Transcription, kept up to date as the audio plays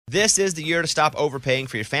This is the year to stop overpaying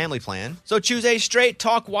for your family plan. So choose a Straight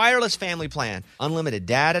Talk Wireless family plan. Unlimited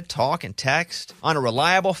data, talk, and text on a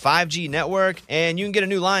reliable 5G network. And you can get a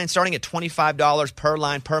new line starting at $25 per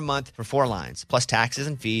line per month for 4 lines, plus taxes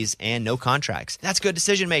and fees and no contracts. That's good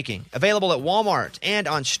decision making. Available at Walmart and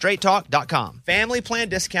on straighttalk.com. Family plan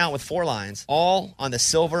discount with 4 lines, all on the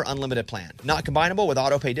Silver Unlimited plan. Not combinable with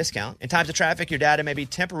auto pay discount. In times of traffic, your data may be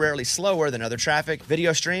temporarily slower than other traffic.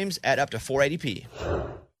 Video streams at up to 480p.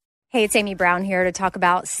 Hey, it's Amy Brown here to talk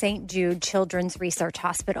about St. Jude Children's Research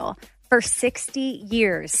Hospital. For 60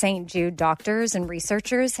 years, St. Jude doctors and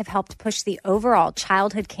researchers have helped push the overall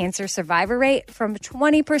childhood cancer survivor rate from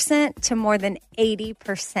 20% to more than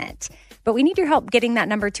 80%. But we need your help getting that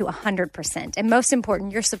number to 100%. And most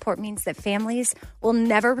important, your support means that families will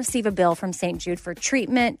never receive a bill from St. Jude for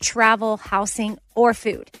treatment, travel, housing, or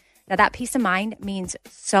food. Now, that peace of mind means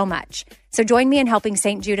so much. So join me in helping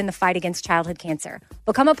St. Jude in the fight against childhood cancer.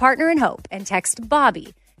 Become a partner in hope and text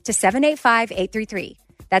BOBBY to 785-833.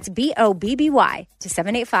 That's BOBBY to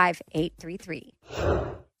 785-833.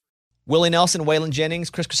 Willie Nelson, Waylon Jennings,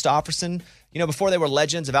 Chris Christopherson. You know, before they were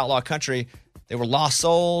legends of outlaw country, they were lost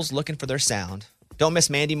souls looking for their sound. Don't miss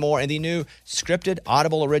Mandy Moore and the new scripted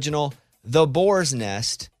Audible original, The Boar's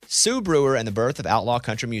Nest, Sue Brewer and the Birth of Outlaw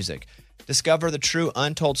Country Music. Discover the true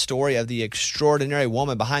untold story of the extraordinary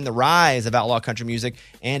woman behind the rise of outlaw country music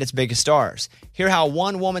and its biggest stars. Hear how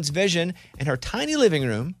one woman's vision in her tiny living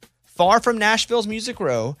room, far from Nashville's Music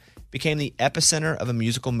Row, became the epicenter of a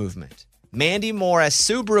musical movement. Mandy Moore as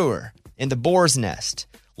Sue Brewer in The Boar's Nest.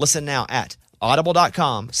 Listen now at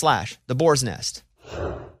audible.com/The Boar's Nest.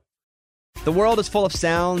 The world is full of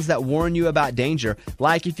sounds that warn you about danger.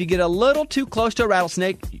 Like if you get a little too close to a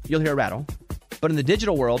rattlesnake, you'll hear a rattle. But in the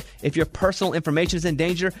digital world, if your personal information is in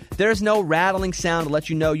danger, there's no rattling sound to let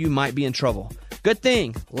you know you might be in trouble. Good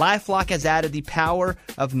thing, LifeLock has added the power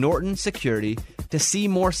of Norton Security to see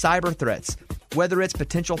more cyber threats. Whether it's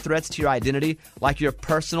potential threats to your identity, like your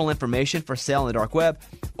personal information for sale on the dark web,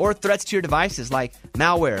 or threats to your devices like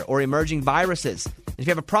malware or emerging viruses. If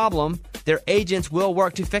you have a problem, their agents will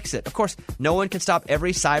work to fix it. Of course, no one can stop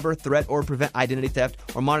every cyber threat or prevent identity theft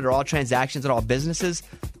or monitor all transactions at all businesses.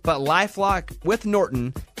 But LifeLock with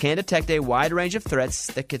Norton can detect a wide range of threats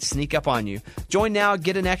that could sneak up on you. Join now,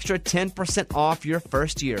 get an extra 10% off your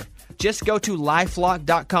first year. Just go to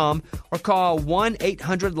LifeLock.com or call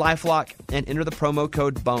 1-800-LifeLock and enter the promo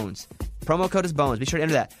code BONES. Promo code is BONES. Be sure to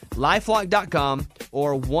enter that. LifeLock.com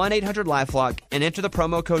or 1-800-LifeLock and enter the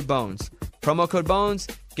promo code BONES. Promo code BONES.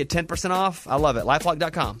 Get 10% off. I love it.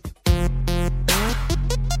 LifeLock.com.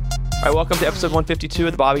 All right, welcome to episode 152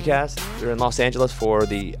 of the Bobbycast. We're in Los Angeles for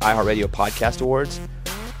the iHeartRadio Podcast Awards,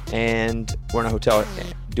 and we're in a hotel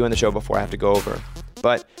doing the show before I have to go over.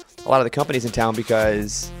 But a lot of the companies in town,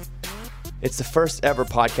 because it's the first ever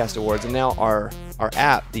podcast awards, and now our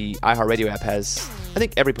app, the iHeartRadio app, has, I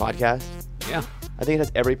think, every podcast. Yeah. I think it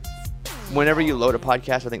has every, whenever you load a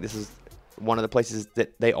podcast, I think this is one of the places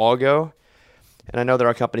that they all go. And I know that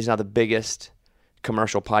our company's now the biggest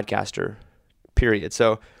commercial podcaster, period.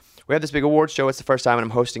 So we have this big award show. It's the first time, and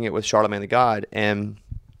I'm hosting it with Charlamagne the God. And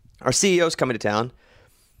our CEO's coming to town,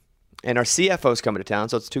 and our CFO's coming to town.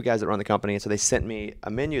 So it's 2 guys that run the company. And so they sent me a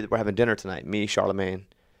menu that we're having dinner tonight, me, Charlamagne,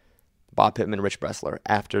 Bob Pittman, Rich Bressler,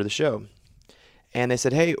 after the show. And they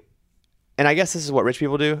said, hey, and I guess this is what rich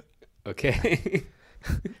people do. Okay.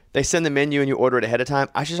 They send the menu and you order it ahead of time.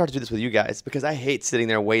 I should start to do this with you guys because I hate sitting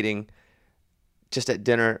there waiting just at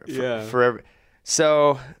dinner forever.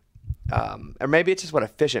 So, or maybe it's just what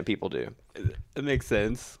efficient people do. It makes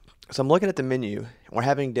sense. So I'm looking at the menu, and we're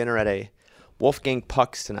having dinner at a Wolfgang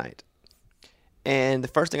Puck's tonight. And the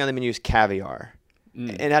first thing on the menu is caviar.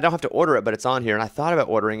 And I don't have to order it, but it's on here. And I thought about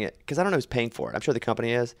ordering it because I don't know who's paying for it. I'm sure the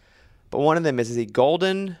company is. But one of them is the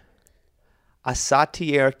Golden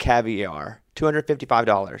Assatier Caviar,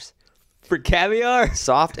 $255. For caviar?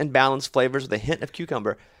 Soft and balanced flavors with a hint of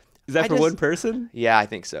cucumber. Is that for one person? Yeah, I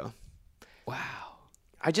think so. Wow.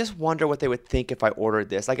 I just wonder what they would think if I ordered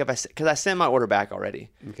this. Like because I sent my order back already.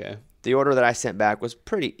 Okay. The order that I sent back was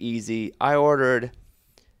pretty easy. I ordered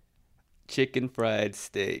chicken fried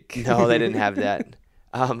steak. No, they didn't have that.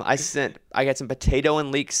 I got some potato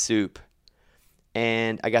and leek soup,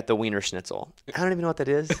 and I got the Wiener Schnitzel. I don't even know what that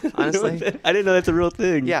is, honestly. I didn't know that's a real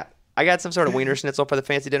thing. Yeah, I got some sort of Wiener Schnitzel for the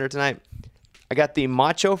fancy dinner tonight. I got the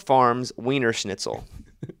Macho Farms Wiener Schnitzel.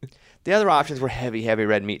 The other options were heavy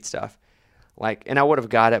red meat stuff. And I would have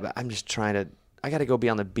got it, but I'm just trying to. I got to go be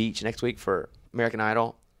on the beach next week for American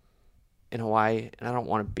Idol in Hawaii, and I don't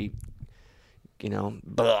want to be,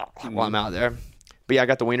 while I'm out there. But yeah, I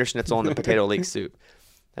got the Wiener Schnitzel and the potato leek soup.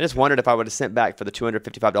 I just wondered if I would have sent back for the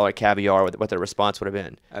 $255 caviar, what their response would have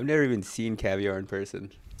been. I've never even seen caviar in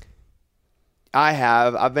person. I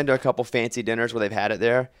have. I've been to a couple fancy dinners where they've had it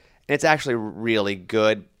there, and it's actually really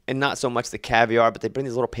good. And not so much the caviar, but they bring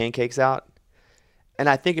these little pancakes out. And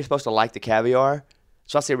I think you're supposed to like the caviar,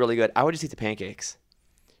 so I'll say really good. I would just eat the pancakes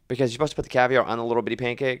because you're supposed to put the caviar on the little bitty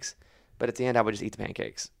pancakes, but at the end I would just eat the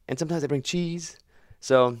pancakes. And sometimes they bring cheese.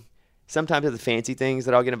 So sometimes at the fancy things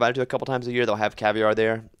that I'll get invited to a couple times a year, they'll have caviar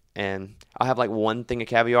there. And I'll have like one thing of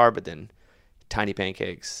caviar, but then tiny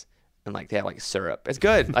pancakes. And like they have like syrup. It's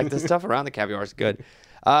good. Like the stuff around the caviar is good.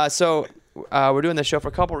 So we're doing this show for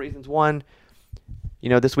a couple reasons. One,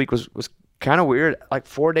 this week was kind of weird. Like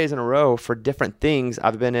 4 days in a row for different things.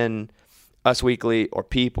 I've been in Us Weekly or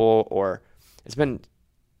People, or it's been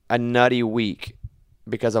a nutty week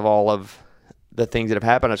because of all of the things that have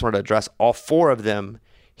happened. I just wanted to address all 4 of them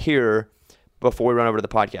here before we run over to the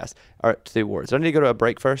podcast or to the awards. Do I need to go to a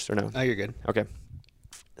break first or no? Oh, you're good. Okay.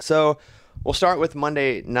 So we'll start with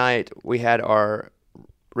Monday night. We had our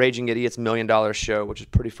Raging Idiots $1 Million show, which is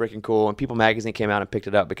pretty freaking cool. And People Magazine came out and picked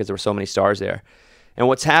it up because there were so many stars there. And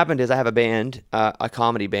what's happened is I have a band, a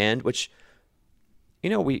comedy band, which,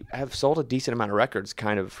 we have sold a decent amount of records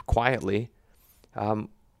kind of quietly. And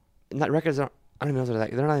that records I don't even know if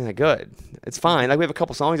they're not even that good. It's fine. Like we have a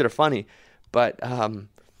couple songs that are funny, but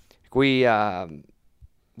we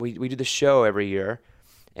do the show every year.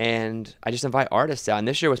 And I just invite artists out. And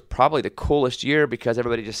this year was probably the coolest year because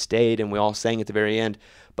everybody just stayed and we all sang at the very end.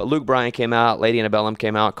 But Luke Bryan came out, Lady Antebellum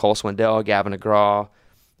came out, Cole Swindell, Gavin DeGraw,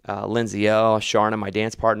 Lindsay L., Sharna, my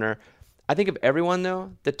dance partner. I think of everyone,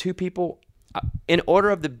 though, the 2 people, in order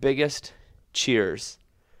of the biggest cheers,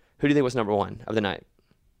 who do you think was number 1 of the night?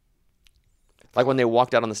 Like when they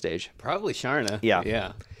walked out on the stage. Probably Sharna. Yeah.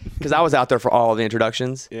 Yeah. Because I was out there for all of the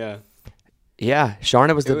introductions. Yeah. Yeah,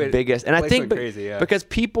 Sharna was the biggest. And I think crazy, yeah. because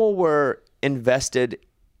people were invested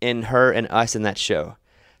in her and us in that show.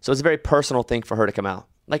 So it's a very personal thing for her to come out.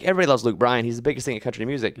 Like everybody loves Luke Bryan. He's the biggest thing in country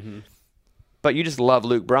music. Mm-hmm. But you just love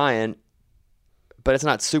Luke Bryan, but it's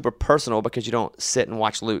not super personal because you don't sit and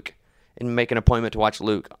watch Luke and make an appointment to watch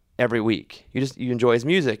Luke every week. You enjoy his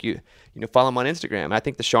music. You follow him on Instagram. And I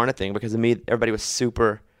think the Sharna thing, because of me, everybody was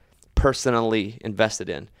super personally invested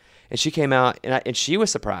in. And she came out and she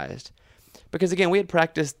was surprised. Because, again, we had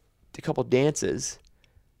practiced a couple dances,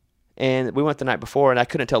 and we went the night before, and I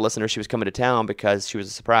couldn't tell listeners she was coming to town because she was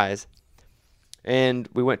a surprise. And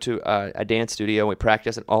we went to a dance studio, and we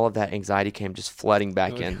practiced, and all of that anxiety came just flooding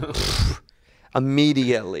back in. No.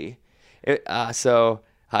 Immediately. So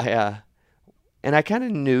I kind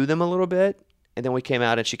of knew them a little bit, and then we came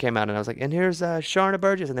out, and she came out, and I was like, and here's Sharna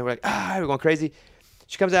Burgess. And they were like, we're going crazy.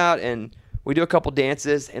 She comes out, and we do a couple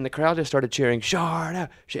dances, and the crowd just started cheering, Sharna.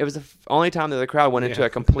 It was the only time that the crowd went into a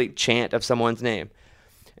complete chant of someone's name.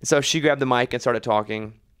 And so she grabbed the mic and started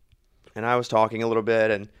talking, and I was talking a little bit,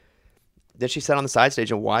 and then she sat on the side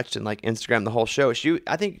stage and watched and like Instagrammed the whole show.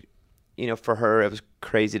 I think, for her, it was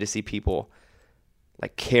crazy to see people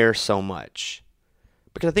like care so much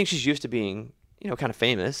because I think she's used to being, kind of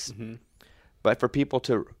famous, mm-hmm. But for people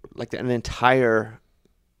to like an entire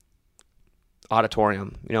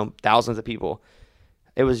auditorium, thousands of people,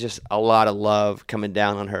 it was just a lot of love coming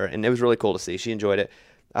down on her, and it was really cool to see. She enjoyed it.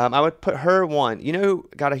 I would put her 1. Who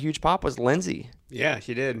got a huge pop was Lindsay. Yeah,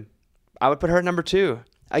 she did. I would put her at number 2.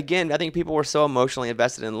 Again, I think people were so emotionally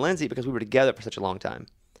invested in Lindsay because we were together for such a long time.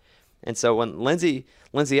 And so when Lindsay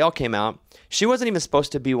L. came out, she wasn't even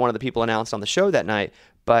supposed to be one of the people announced on the show that night,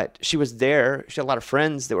 but she was there. She had a lot of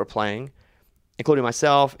friends that were playing, including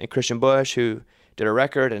myself and Christian Bush, who did a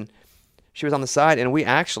record, and she was on the side. And we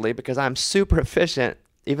actually, because I'm super efficient,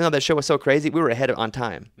 even though that show was so crazy, we were ahead on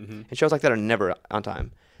time. Mm-hmm. And shows like that are never on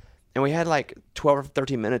time. And we had like 12 or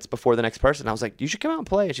 13 minutes before the next person. I was like, you should come out and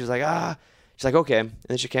play. And she was like, She's like, okay. And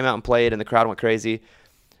then she came out and played, and the crowd went crazy.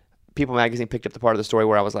 People Magazine picked up the part of the story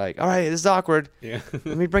where I was like, all right, this is awkward. Yeah.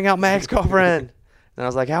 Let me bring out Mag's girlfriend. And I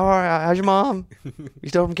was like, how's your mom? You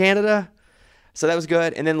still from Canada? So that was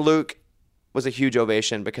good. And then Luke was a huge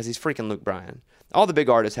ovation because he's freaking Luke Bryan. All the big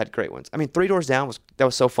artists had great ones. I mean, 3 Doors Down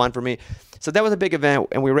was so fun for me. So that was a big event,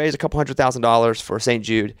 and we raised a couple $100,000 for St.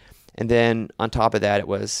 Jude. And then on top of that,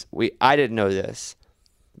 I didn't know this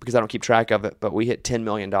because I don't keep track of it, but we hit $10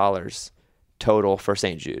 million total for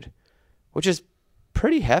St. Jude, which is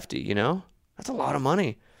pretty hefty, That's a lot of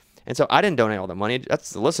money. And so I didn't donate all that money.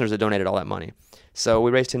 That's the listeners that donated all that money. So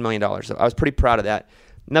we raised $10 million. So I was pretty proud of that.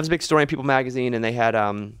 And that was a big story in People Magazine, and they had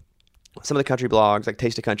some of the country blogs, like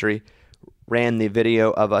Taste of Country, ran the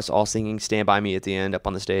video of us all singing Stand By Me at the end up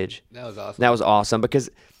on the stage. That was awesome. That was awesome because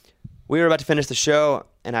we were about to finish the show,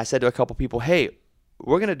 and I said to a couple people, hey,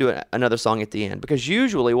 we're going to do another song at the end, because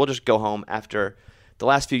usually we'll just go home after the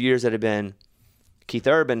last few years that have been Keith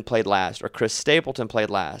Urban played last, or Chris Stapleton played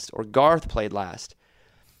last, or Garth played last.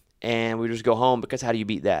 And we just go home, because how do you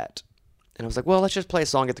beat that? And I was like, well, let's just play a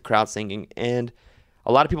song, get the crowd singing. And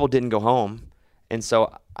a lot of people didn't go home. And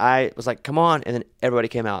so I was like, come on. And then everybody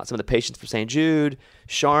came out. Some of the patients from St. Jude,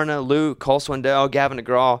 Sharna, Luke, Cole Swindell, Gavin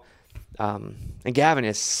DeGraw. And Gavin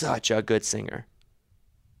is such a good singer.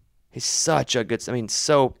 He's such a good,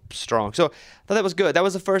 so strong. So I thought that was good. That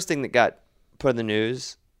was the first thing that got put in the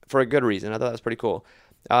news for a good reason. I thought that was pretty cool.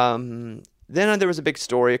 Then there was a big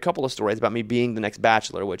story, a couple of stories about me being the next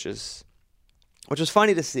Bachelor, which was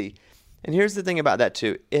funny to see. And here's the thing about that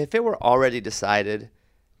too. If it were already decided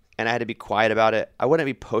and I had to be quiet about it, I wouldn't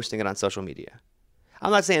be posting it on social media.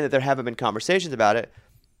 I'm not saying that there haven't been conversations about it.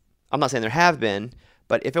 I'm not saying there have been,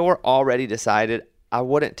 but if it were already decided, I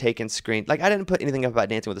wouldn't take and screen. Like, I didn't put anything up about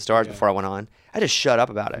Dancing with the Stars before I went on. I just shut up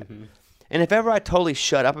about it. Mm-hmm. And if ever I totally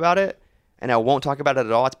shut up about it and I won't talk about it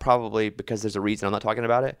at all, it's probably because there's a reason I'm not talking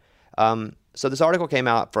about it. So this article came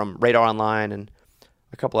out from Radar Online and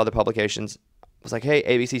a couple other publications. It was like, hey,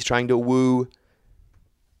 ABC's trying to woo.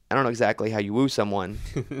 I don't know exactly how you woo someone.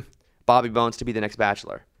 Bobby Bones to be the next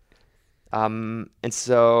Bachelor. And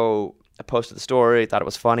so I posted the story, thought it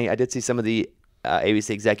was funny. I did see some of the ABC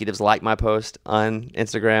executives like my post on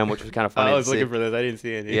Instagram, which was kind of funny. I was looking for this. I didn't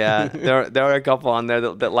see any. Yeah, there were a couple on there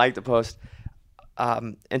that liked the post.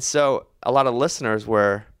 And so a lot of listeners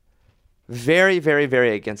were very, very,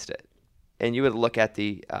 very against it. And you would look at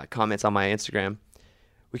the comments on my Instagram.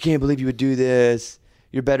 We can't believe you would do this.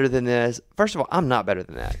 You're better than this. First of all, I'm not better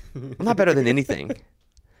than that. I'm not better than anything. I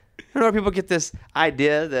don't know where people get this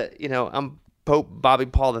idea that, I'm Pope Bobby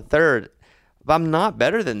Paul III, but I'm not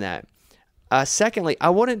better than that. Secondly, I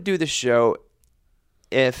wouldn't do the show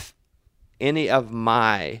if any of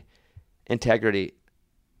my integrity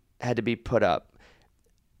had to be put up.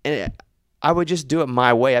 And I would just do it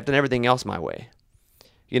my way. I've done everything else my way.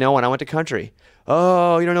 When I went to country,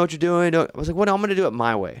 oh, you don't know what you're doing. I was like, well, no, I'm going to do it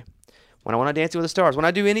my way. When I want to Dancing with the Stars, when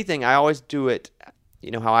I do anything, I always do it,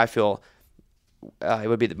 how I feel it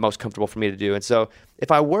would be the most comfortable for me to do. And so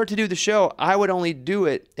if I were to do the show, I would only do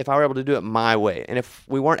it if I were able to do it my way. And if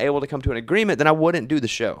we weren't able to come to an agreement, then I wouldn't do the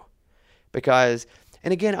show. Because,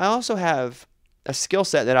 and again, I also have a skill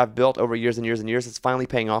set that I've built over years and years and years that's finally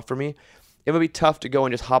paying off for me. It would be tough to go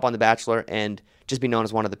and just hop on The Bachelor and just be known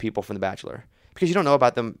as one of the people from The Bachelor. Because you don't know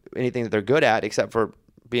about them, anything that they're good at, except for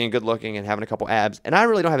being good looking and having a couple abs. And I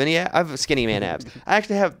really don't have any abs. I have skinny man abs. I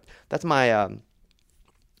actually have, that's my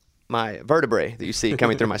my vertebrae that you see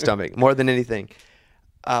coming through my stomach more than anything.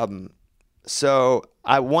 So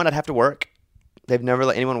I'd have to work. They've never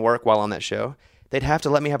let anyone work while on that show. They'd have to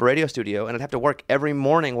let me have a radio studio, and I'd have to work every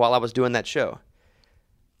morning while I was doing that show.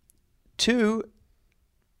 2,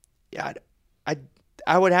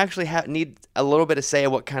 I would actually need a little bit of say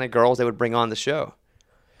of what kind of girls they would bring on the show.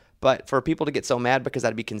 But for people to get so mad because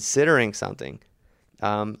I'd be considering something,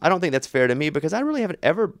 I don't think that's fair to me, because I really haven't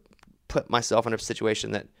ever put myself in a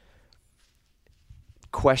situation that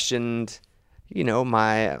questioned,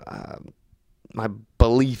 my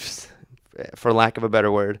beliefs, for lack of a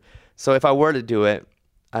better word. So if I were to do it,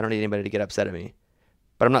 I don't need anybody to get upset at me.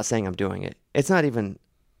 But I'm not saying I'm doing it. It's not even...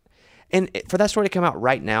 And for that story to come out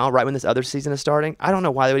right now, right when this other season is starting, I don't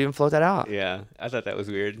know why they would even float that out. Yeah, I thought that was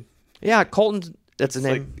weird. Yeah, Colton, that's his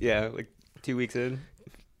name. Like 2 weeks in.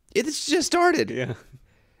 It's just started. Yeah.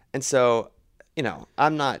 And so,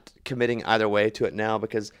 I'm not committing either way to it now,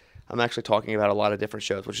 because I'm actually talking about a lot of different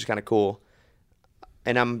shows, which is kind of cool.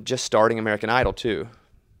 And I'm just starting American Idol too.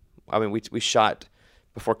 I mean, we shot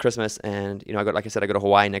before Christmas, and I go to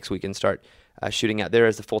Hawaii next week and start shooting out there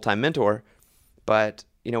as the full-time mentor. But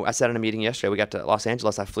I sat in a meeting yesterday. We got to Los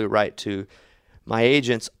Angeles. I flew right to my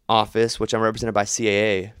agent's office, which I'm represented by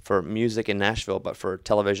CAA for music in Nashville, but for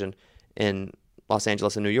television in Los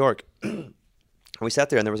Angeles and New York. And we sat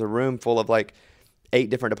there, and there was a room full of 8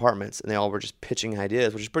 different departments, and they all were just pitching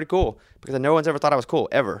ideas, which is pretty cool, because no one's ever thought I was cool,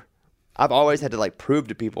 ever. I've always had to prove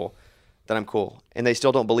to people that I'm cool, and they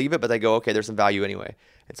still don't believe it, but they go, okay, there's some value anyway.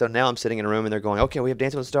 And so now I'm sitting in a room, and they're going, okay, we have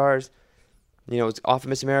Dancing with the Stars. It's off of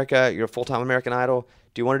Miss America. You're a full-time American Idol.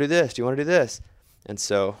 Do you want to do this? Do you want to do this? And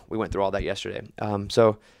so we went through all that yesterday.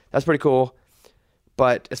 So that's pretty cool.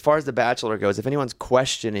 But as far as The Bachelor goes, if anyone's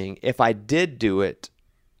questioning if I did do it,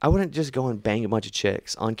 I wouldn't just go and bang a bunch of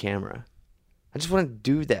chicks on camera. I just wouldn't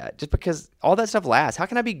do that, just because all that stuff lasts. How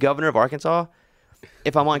can I be governor of Arkansas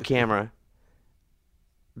if I'm on camera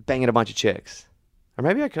banging a bunch of chicks? Or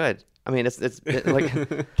maybe I could. I mean, it's like,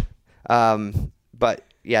 but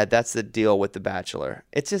yeah, that's the deal with The Bachelor.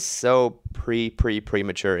 It's just so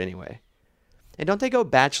premature anyway. And don't they go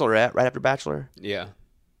Bachelorette right after Bachelor? Yeah.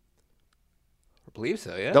 I believe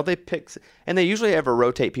so, yeah. Don't they pick? And they usually ever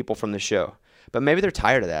rotate people from the show. But maybe they're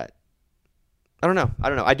tired of that. I don't know.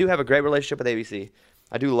 I do have a great relationship with ABC.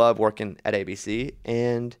 I do love working at ABC.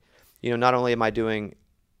 And, not only am I doing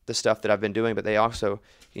the stuff that I've been doing, but they also,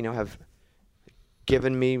 have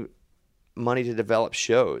given me money to develop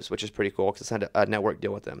shows, which is pretty cool because I signed a network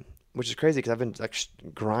deal with them, which is crazy because I've been like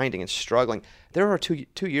grinding and struggling. There were two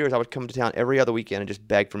years I would come to town every other weekend and just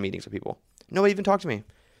beg for meetings with people. Nobody even talked to me.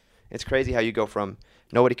 It's crazy how you go from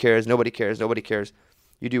nobody cares.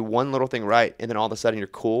 You do one little thing right, and then all of a sudden you're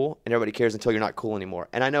cool, and everybody cares until you're not cool anymore.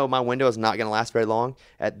 And I know my window is not going to last very long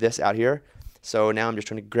at this out here, so now I'm just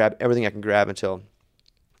trying to grab everything I can grab until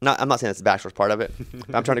I'm not saying that's the Bachelor's part of it,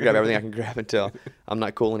 but I'm trying to grab everything I can grab until I'm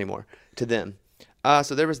not cool anymore to them.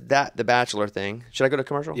 So there was the Bachelor thing. Should I go to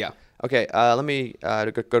commercial? Yeah. Okay, let me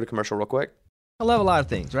go to commercial real quick. I love a lot of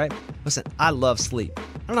things, right? Listen, I love sleep. I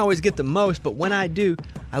don't always get the most, but when I do,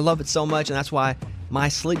 I love it so much, and that's why my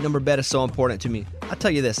Sleep Number bed is so important to me. I'll tell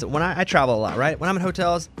you this, when I travel a lot, right? When I'm in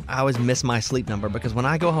hotels, I always miss my Sleep Number because when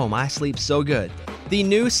I go home, I sleep so good. The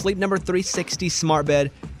new Sleep Number 360 smart bed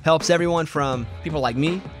helps everyone from people like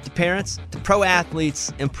me to parents to pro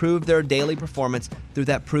athletes improve their daily performance through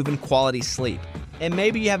that proven quality sleep. And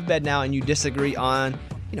maybe you have a bed now and you disagree on,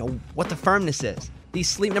 what the firmness is. The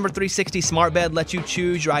Sleep Number 360 smart bed lets you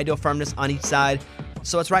choose your ideal firmness on each side,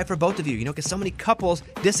 so it's right for both of you, because so many couples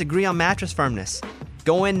disagree on mattress firmness.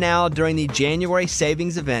 Go in now during the January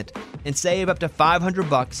savings event and save up to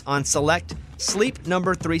 $500 on select Sleep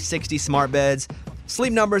Number 360 smart beds.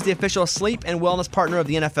 Sleep Number is the official sleep and wellness partner of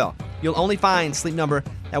the NFL. You'll only find Sleep Number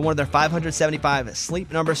at one of their 575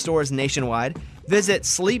 Sleep Number stores nationwide. Visit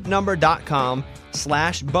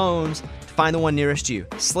sleepnumber.com/bones to find the one nearest you.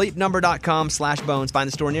 Sleepnumber.com/bones. Find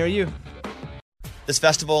the store near you. This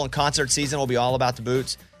festival and concert season will be all about the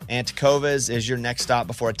boots, and Tecovas is your next stop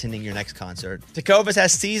before attending your next concert. Tecovas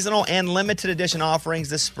has seasonal and limited edition offerings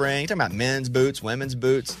this spring. You're talking about men's boots, women's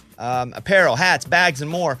boots, apparel, hats, bags, and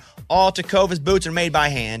more. All Tecovas boots are made by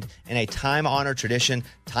hand in a time-honored tradition,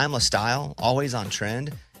 timeless style, always on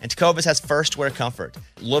trend. And Tecovas has first wear comfort,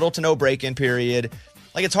 little to no break-in period.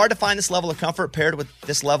 It's hard to find this level of comfort paired with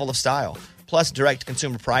this level of style. Plus, direct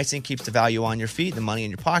consumer pricing keeps the value on your feet, the money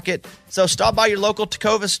in your pocket. So stop by your local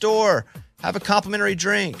Tecovas store. Have a complimentary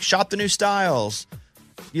drink. Shop the new styles.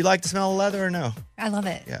 You like the smell of leather or no? I love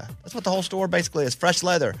it. Yeah. That's what the whole store basically is. Fresh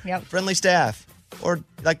leather. Yep. Friendly staff. Or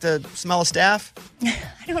like the smell of staff? I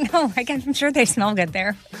don't know. I'm sure they smell good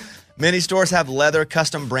there. Many stores have leather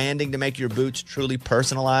custom branding to make your boots truly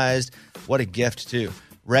personalized. What a gift, too.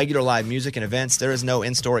 Regular live music and events, there is no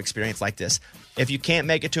in-store experience like this. If you can't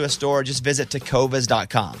make it to a store, just visit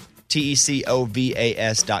Tecovas.com.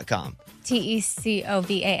 Tecovas.com.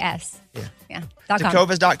 Tecovas. Yeah. .com.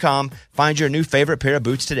 Tecovas.com. Find your new favorite pair of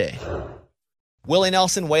boots today. Willie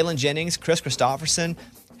Nelson, Waylon Jennings, Chris Christopherson.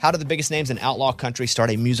 How did the biggest names in outlaw country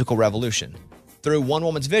start a musical revolution? Through one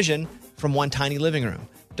woman's vision from one tiny living room.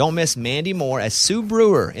 Don't miss Mandy Moore as Sue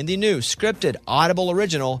Brewer in the new scripted Audible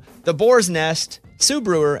original, The Boar's Nest, Sue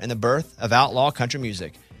Brewer and the Birth of Outlaw Country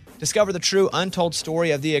Music. Discover the true untold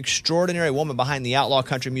story of the extraordinary woman behind the outlaw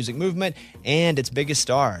country music movement and its biggest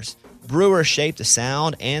stars. Brewer shaped the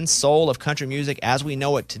sound and soul of country music as we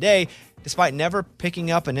know it today, despite never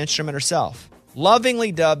picking up an instrument herself.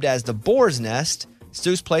 Lovingly dubbed as the Boar's Nest,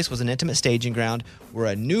 Sue's place was an intimate staging ground where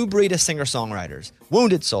a new breed of singer-songwriters,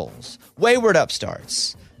 wounded souls, wayward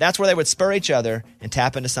upstarts, that's where they would spur each other and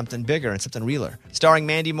tap into something bigger and something realer. Starring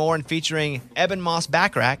Mandy Moore and featuring Eben Moss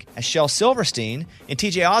Backrack as Shel Silverstein and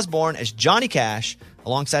TJ Osborne as Johnny Cash,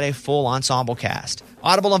 alongside a full ensemble cast.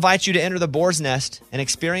 Audible invites you to enter the Boar's Nest and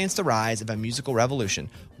experience the rise of a musical revolution.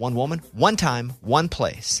 One woman, one time, one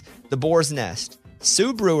place. The Boar's Nest,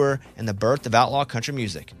 Sue Brewer, and the birth of outlaw country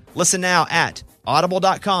music. Listen now at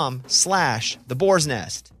audible.com/The Boar's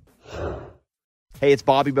Nest. Hey, it's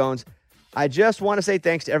Bobby Bones. I just want to say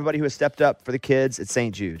thanks to everybody who has stepped up for the kids at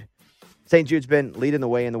St. Jude. St. Jude's been leading the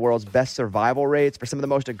way in the world's best survival rates for some of the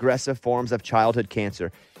most aggressive forms of childhood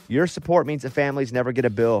cancer. Your support means that families never get a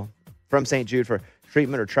bill from St. Jude for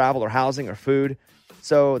treatment or travel or housing or food,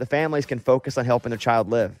 so the families can focus on helping their child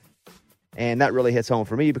live. And that really hits home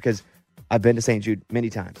for me because I've been to St. Jude many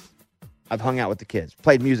times. I've hung out with the kids,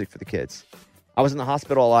 played music for the kids. I was in the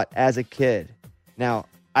hospital a lot as a kid. Now,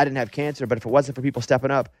 I didn't have cancer, but if it wasn't for people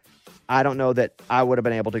stepping up, I don't know that I would have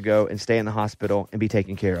been able to go and stay in the hospital and be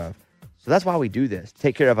taken care of. So that's why we do this,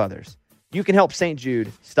 take care of others. You can help St.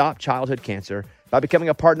 Jude stop childhood cancer by becoming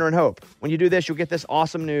a partner in hope. When you do this, you'll get this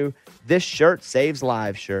awesome new This Shirt Saves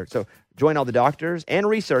Lives shirt. So join all the doctors and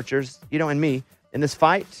researchers, and me in this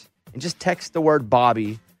fight and just text the word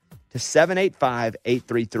Bobby to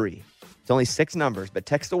 785-833. It's only 6 numbers, but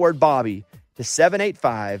text the word Bobby to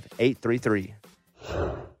 785-833.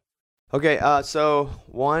 Okay, so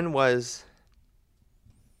one was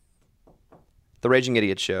The Raging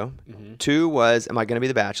Idiot Show. 2 was Am I Gonna Be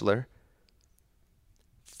the Bachelor?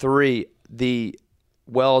 3, the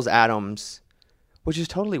Wells Adams, which is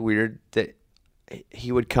totally weird that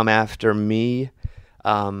he would come after me.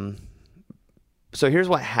 So here's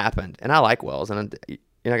what happened, and I like Wells, and you're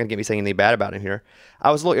not gonna get me saying anything bad about him here.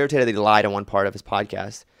 I was a little irritated that he lied on one part of his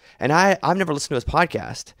podcast, and I've never listened to his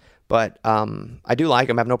podcast, but I do like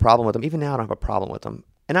him. I have no problem with him. Even now, I don't have a problem with him.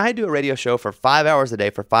 And I do a radio show for 5 hours a day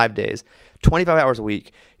for 5 days, 25 hours a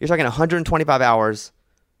week. You're talking 125 hours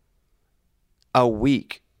a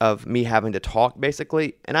week of me having to talk,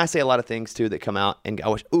 basically. And I say a lot of things, too, that come out, and I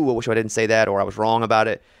wish I didn't say that, or I was wrong about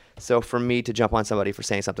it. So for me to jump on somebody for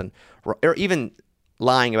saying something, or even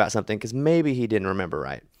lying about something, because maybe he didn't remember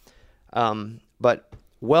right. But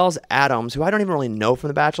Wells Adams, who I don't even really know from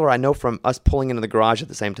The Bachelor, I know from us pulling into the garage at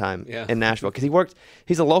the same time in Nashville, because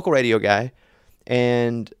he's a local radio guy,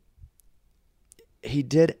 and he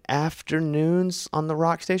did afternoons on the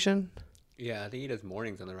rock station. Yeah, I think he does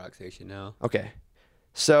mornings on the rock station now. Okay.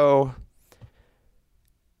 So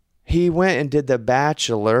he went and did The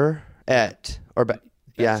Bachelorette,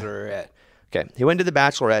 Bachelorette. Okay. He went to The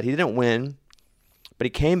Bachelorette. He didn't win, but he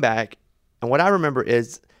came back. And what I remember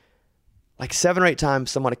is like 7 or 8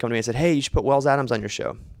 times someone had come to me and said, hey, you should put Wells Adams on your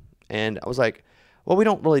show. And I was like, well, we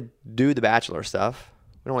don't really do The Bachelor stuff.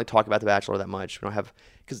 We don't really talk about The Bachelor that much. We don't have,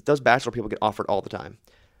 because those Bachelor people get offered all the time.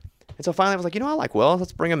 And so finally I was like, I like Wells.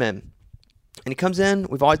 Let's bring him in. And he comes in.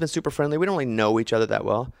 We've always been super friendly. We don't really know each other that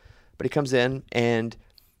well. But he comes in, and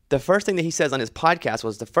the first thing that he says on his podcast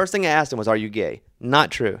was, the first thing I asked him was, are you gay?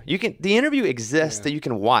 Not true. The interview exists that you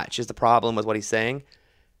can watch, is the problem with what he's saying.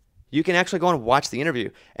 You can actually go and watch the interview.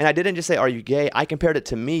 And I didn't just say, are you gay? I compared it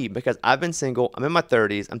to me, because I've been single. I'm in my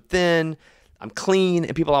 30s. I'm thin. I'm clean.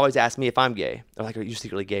 And people always ask me if I'm gay. They're like, are you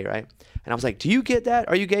secretly gay, right? And I was like, do you get that?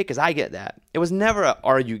 Are you gay? Because I get that. It was never a,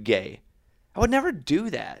 are you gay? I would never do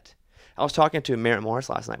that. I was talking to Merritt Morris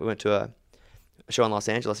last night. We went to a show in Los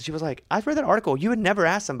Angeles, and she was like, I've read that article. You would never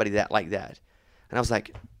ask somebody that like that. And I was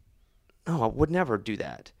like, no, I would never do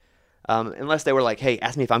that. Unless they were like, hey,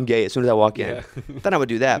 ask me if I'm gay as soon as I walk in. Then I would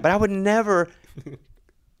do that. But I would never.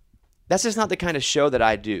 That's just not the kind of show that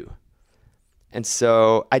I do. And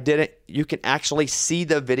so I didn't. You can actually see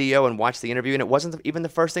the video and watch the interview, and it wasn't even the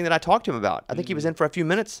first thing that I talked to him about. I think he was in for a few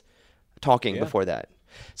minutes talking before that.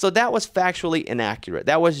 So that was factually inaccurate.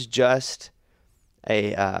 That was just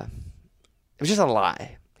it was just a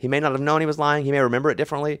lie. He may not have known he was lying. He may remember it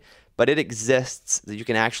differently, but it exists that you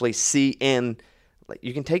can actually see in. Like,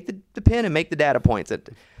 you can take the pen and make the data points.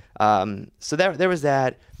 So there was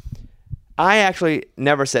that. I actually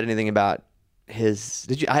never said anything about his.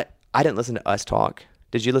 Did you? I didn't listen to us talk.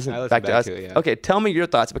 Did you listen back to us? To it, yeah. Okay, tell me your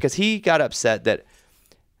thoughts, because he got upset that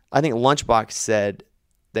I think Lunchbox said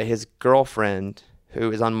that his girlfriend,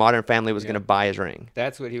 who is on Modern Family, was going to buy his ring.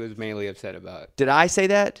 That's what he was mainly upset about. Did I say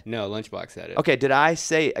that? No, Lunchbox said it. Okay, did I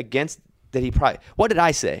say against that he probably... What did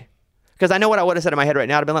I say? Because I know what I would have said in my head right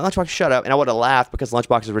now. I'd have been like, Lunchbox, shut up. And I would have laughed because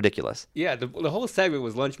Lunchbox is ridiculous. Yeah, the whole segment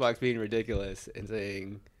was Lunchbox being ridiculous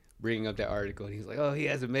and bringing up that article. And he was like, oh, he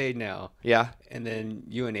has a maid now. Yeah. And then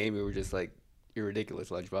you and Amy were just like, you're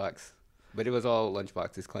ridiculous, Lunchbox. But it was all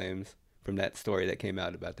Lunchbox's claims from that story that came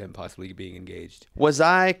out about them possibly being engaged. Was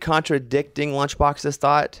I contradicting Lunchbox's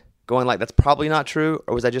thought? Going like, that's probably not true?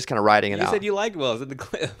 Or was I just kind of writing it out? You said you liked Wells in the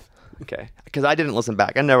clip. Okay. Because I didn't listen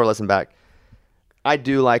back. I never listened back. I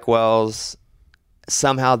do like Wells.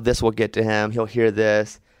 Somehow this will get to him. He'll hear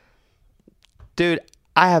this. Dude,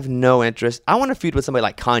 I have no interest. I want to feud with somebody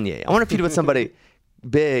like Kanye. I want to feud with somebody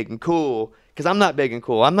big and cool, because I'm not big and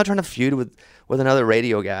cool. I'm not trying to feud with another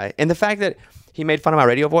radio guy. And the fact that he made fun of my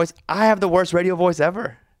radio voice, I have the worst radio voice ever.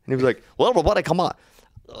 And he was like, well, everybody, come on.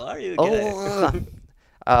 Are you gay?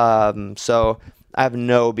 So I have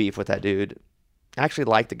no beef with that dude. I actually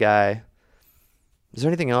like the guy. Is there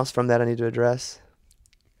anything else from that I need to address?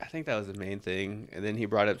 I think that was the main thing. And then he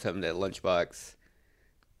brought up something that Lunchbox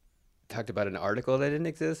talked about, an article that didn't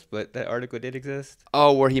exist, but that article did exist.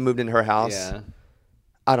 Oh, where he moved into her house? Yeah.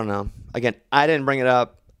 I don't know. Again, I didn't bring it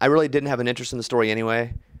up. I really didn't have an interest in the story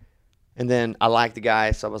anyway. And then I liked the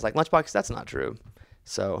guy, so I was like, Lunchbox, that's not true.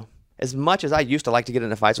 So as much as I used to like to get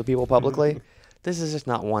into fights with people publicly, this is just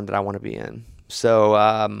not one that I want to be in. So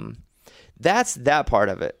that's that part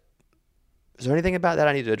of it. Is there anything about that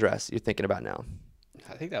I need to address you're thinking about now?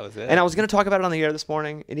 I think that was it. And I was going to talk about it on the air this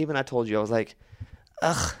morning, and even I told you, I was like,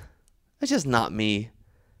 ugh, it's just not me.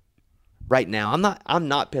 right now. I'm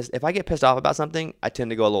not pissed. If I get pissed off about something, I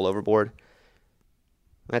tend to go a little overboard.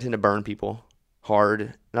 I tend to burn people hard,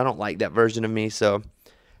 and I don't like that version of me. So,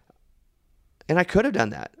 and I could have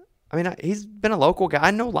done that. I mean, he's been a local guy.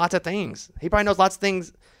 I know lots of things. He probably knows lots of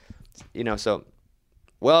things, so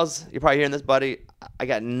Wells, you're probably hearing this, buddy. I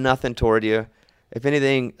got nothing toward you. If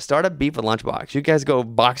anything, start a beef with Lunchbox. You guys go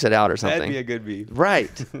box it out or something. That'd be a good beef.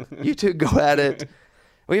 Right. You two go at it.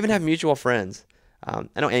 We even have mutual friends. I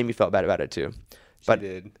know Amy felt bad about it too. But She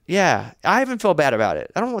did. yeah, I even feel bad about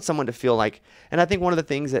it. I don't want someone to feel like, and I think one of the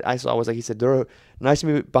things that I saw was like, he said, they're nice to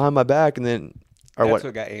me behind my back. And then, or That's what?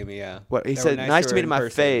 what got Amy, yeah. What he They said, were nice to nicer me to in my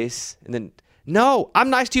person. face. And then, no,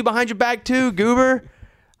 I'm nice to you behind your back too, goober.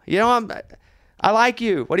 I like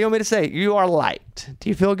you. What do you want me to say? You are liked. Do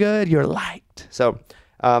you feel good? You're liked. So,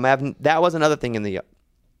 that was another thing in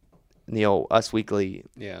the old Us Weekly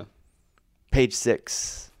Yeah. page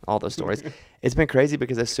 6, all those stories. It's been crazy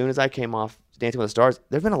because as soon as I came off Dancing with the Stars,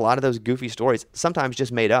 there've been a lot of those goofy stories, sometimes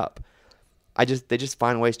just made up. They just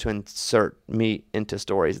find ways to insert me into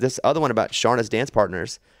stories. This other one about Sharna's dance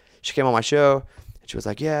partners, she came on my show and she was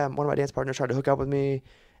like, yeah, one of my dance partners tried to hook up with me.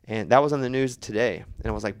 And that was on the news today. And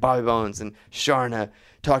it was like Bobby Bones and Sharna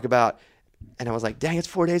talk about, and I was like, dang, it's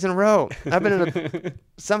 4 days in a row.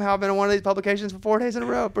 Somehow I've been in one of these publications for 4 days in a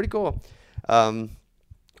row. Pretty cool. And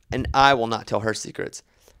I will not tell her secrets,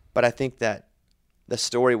 but I think that the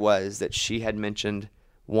story was that she had mentioned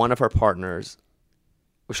one of her partners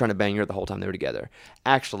was trying to bang her the whole time they were together.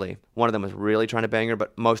 Actually, one of them was really trying to bang her,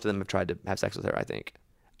 but most of them have tried to have sex with her, I think.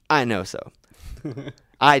 I know so.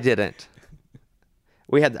 I didn't.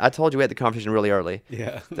 I told you we had the conversation really early.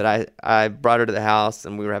 Yeah. That I brought her to the house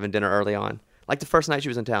and we were having dinner early on. Like the first night she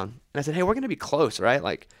was in town. And I said, hey, we're going to be close, right?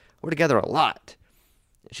 Like, we're together a lot.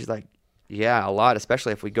 And she's like, yeah, a lot,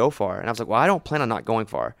 especially if we go far. And I was like, well, I don't plan on not going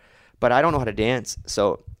far. But I don't know how to dance.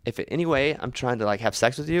 So if in any way I'm trying to like have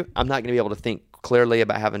sex with you, I'm not going to be able to think clearly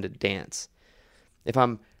about having to dance. If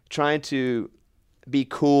I'm trying to be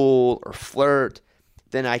cool or flirt,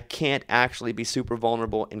 then I can't actually be super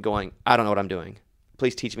vulnerable and going, I don't know what I'm doing.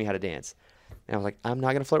 Please teach me how to dance. And I was like, I'm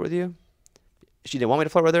not going to flirt with you. She didn't want me to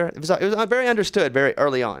flirt with her. It was very understood very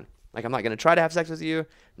early on. Like, I'm not going to try to have sex with you.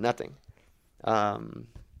 Nothing.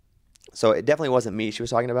 So it definitely wasn't me she was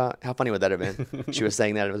talking about. How funny would that have been? She was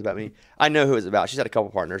saying that it was about me. I know who it was about. She's had a couple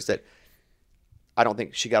partners that I don't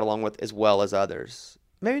think she got along with as well as others.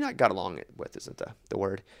 Maybe not got along with isn't the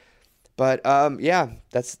word. But yeah,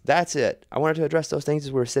 that's it. I wanted to address those things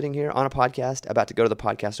as we were sitting here on a podcast about to go to the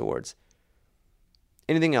podcast awards.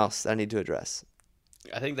 Anything else that I need to address?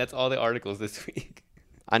 I think that's all the articles this week.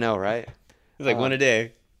 I know, right? It's like one a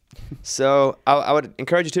day. So I would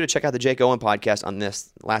encourage you to check out the Jake Owen podcast on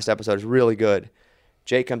this last episode. It's really good.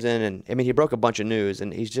 Jake comes in and, I mean, he broke a bunch of news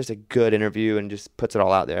and he's just a good interview and just puts it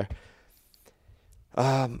all out there.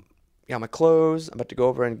 Yeah, my clothes. I'm about to go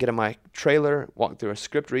over and get in my trailer, walk through a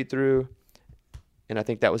script read through. And I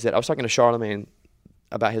think that was it. I was talking to Charlemagne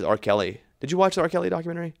about his R. Kelly. Did you watch the R. Kelly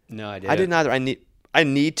documentary? No, I didn't. I didn't either. I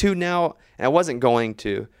need to now, and I wasn't going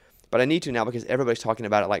to, but I need to now because everybody's talking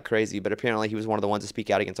about it like crazy. But apparently he was one of the ones to speak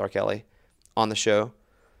out against R. Kelly on the show.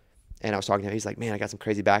 And I was talking to him. He's like, man, I got some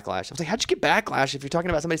crazy backlash. I was like, how'd you get backlash if you're talking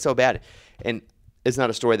about somebody so bad? And it's not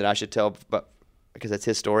a story that I should tell, but because it's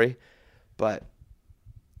his story. But,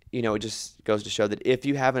 you know, it just goes to show that if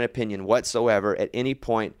you have an opinion whatsoever at any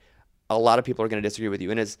point, a lot of people are going to disagree with you.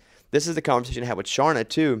 And this is the conversation I had with Sharna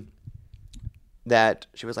too, that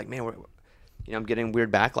she was like, man, I'm getting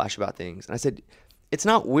weird backlash about things. And I said, it's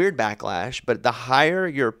not weird backlash, but the higher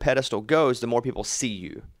your pedestal goes, the more people see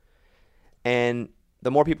you. And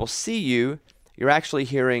the more people see you, you're actually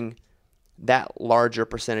hearing that larger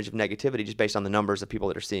percentage of negativity just based on the numbers of people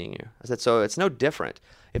that are seeing you. I said, so it's no different.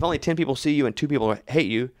 If only 10 people see you and 2 people hate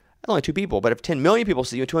you, that's only 2 people. But if 10 million people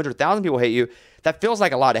see you and 200,000 people hate you, that feels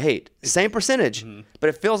like a lot of hate. Same percentage, but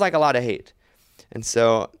it feels like a lot of hate. And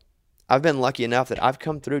so I've been lucky enough that I've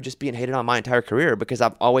come through just being hated on my entire career because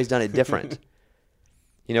I've always done it different.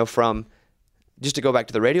 You know, from just to go back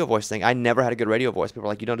to the radio voice thing, I never had a good radio voice. People were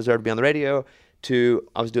like, you don't deserve to be on the radio, to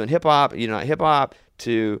I was doing hip hop, you're not hip hop,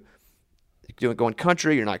 to going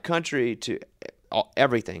country, you're not country, to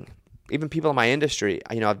everything. Even people in my industry,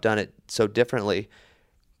 you know, I've done it so differently.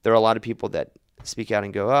 There are a lot of people that speak out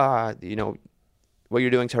and go, you know, what you're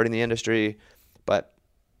doing is hurting the industry. But,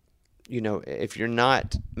 you know, if you're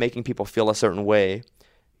not making people feel a certain way,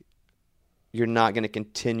 you're not going to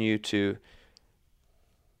continue to.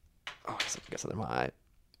 Oh, I got something in my eye.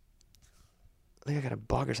 I think I got a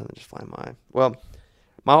bug or something just flying in my eye. Well,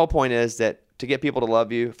 my whole point is that to get people to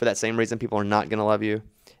love you, for that same reason, people are not going to love you,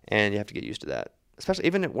 and you have to get used to that. especially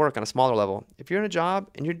even at work on a smaller level, if you're in a job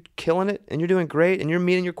and you're killing it and you're doing great and you're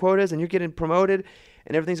meeting your quotas and you're getting promoted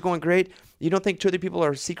and everything's going great, you don't think two other people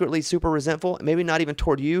are secretly super resentful, maybe not even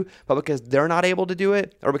toward you, but because they're not able to do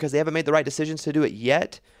it or because they haven't made the right decisions to do it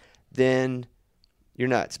yet, then you're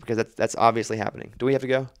nuts, because that's obviously happening. Do we have to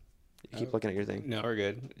go? You keep looking at your thing. No, we're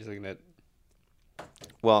good. Just looking at.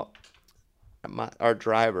 Well, our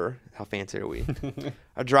driver, how fancy are we?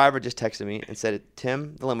 Our driver just texted me and said,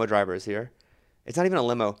 Tim, the limo driver, is here. It's not even a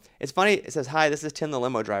limo. It's funny. It says, hi, this is Tim, the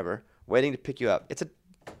limo driver, waiting to pick you up. It's a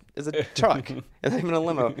truck. It's not even a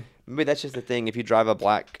limo. Maybe that's just the thing. If you drive a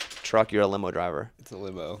black truck, you're a limo driver. It's a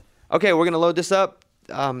limo. Okay, we're going to load this up.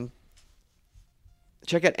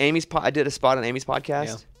 Check out Amy's I did a spot on Amy's podcast.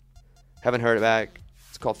 Yeah. Haven't heard it back.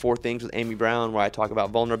 It's called 4 Things with Amy Brown, where I talk about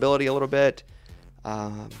vulnerability a little bit.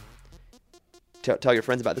 Tell your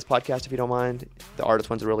friends about this podcast if you don't mind. The artist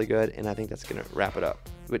one's really good, and I think that's going to wrap it up.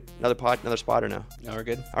 Another spot or no? No, we're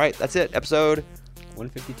good. All right, that's it. Episode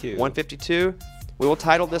 152. We will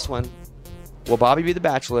title this one, Will Bobby Be the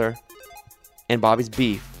Bachelor? And Bobby's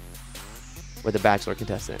Beef with the Bachelor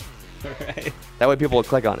contestant. All right. That way people will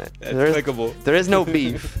click on it. That's clickable. There is no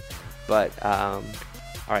beef, but all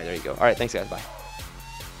right, there you go. All right, thanks guys. Bye.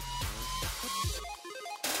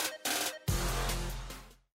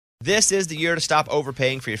 This is the year to stop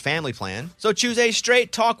overpaying for your family plan. So choose a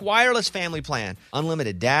Straight Talk wireless family plan.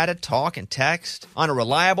 Unlimited data, talk, and text on a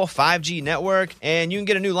reliable 5G network. And you can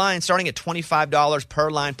get a new line starting at $25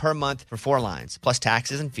 per line per month for 4 lines, plus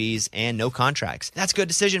taxes and fees and no contracts. That's good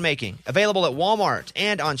decision making. Available at Walmart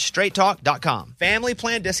and on straighttalk.com. Family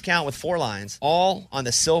plan discount with 4 lines, all on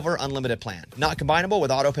the Silver Unlimited plan. Not combinable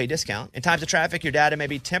with auto pay discount. In times of traffic, your data may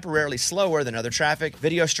be temporarily slower than other traffic.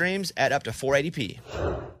 Video streams at up to 480p.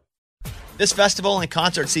 This festival and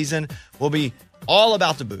concert season will be all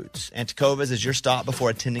about the boots, and Tecovas is your stop before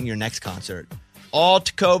attending your next concert. All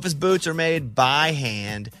Tecovas boots are made by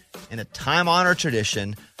hand in a time-honored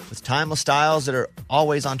tradition with timeless styles that are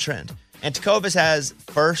always on trend. And Tecovas has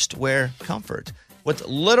first wear comfort with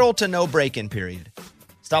little to no break-in period.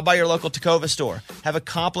 Stop by your local Tecovas store, have a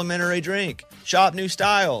complimentary drink, shop new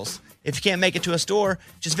styles. If you can't make it to a store,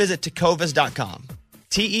 just visit tecovas.com.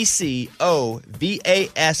 TECOVAS.com.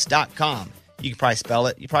 You can probably spell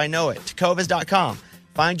it. You probably know it. Tecovas.com.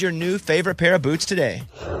 Find your new favorite pair of boots today.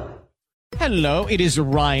 Hello, it is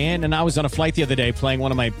Ryan, and I was on a flight the other day playing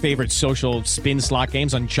one of my favorite social spin slot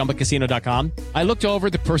games on ChumbaCasino.com. I looked over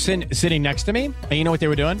at the person sitting next to me, and you know what they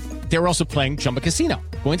were doing? They were also playing Chumba Casino.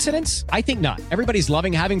 Coincidence? I think not. Everybody's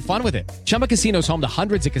loving having fun with it. Chumba Casino is home to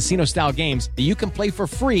hundreds of casino-style games that you can play for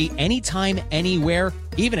free anytime, anywhere,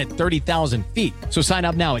 even at 30,000 feet. So sign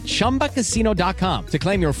up now at ChumbaCasino.com to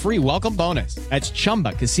claim your free welcome bonus. That's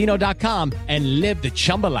ChumbaCasino.com and live the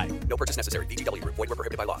Chumba life. No purchase necessary. VGW. Void where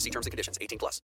prohibited by law. See terms and conditions. 18+.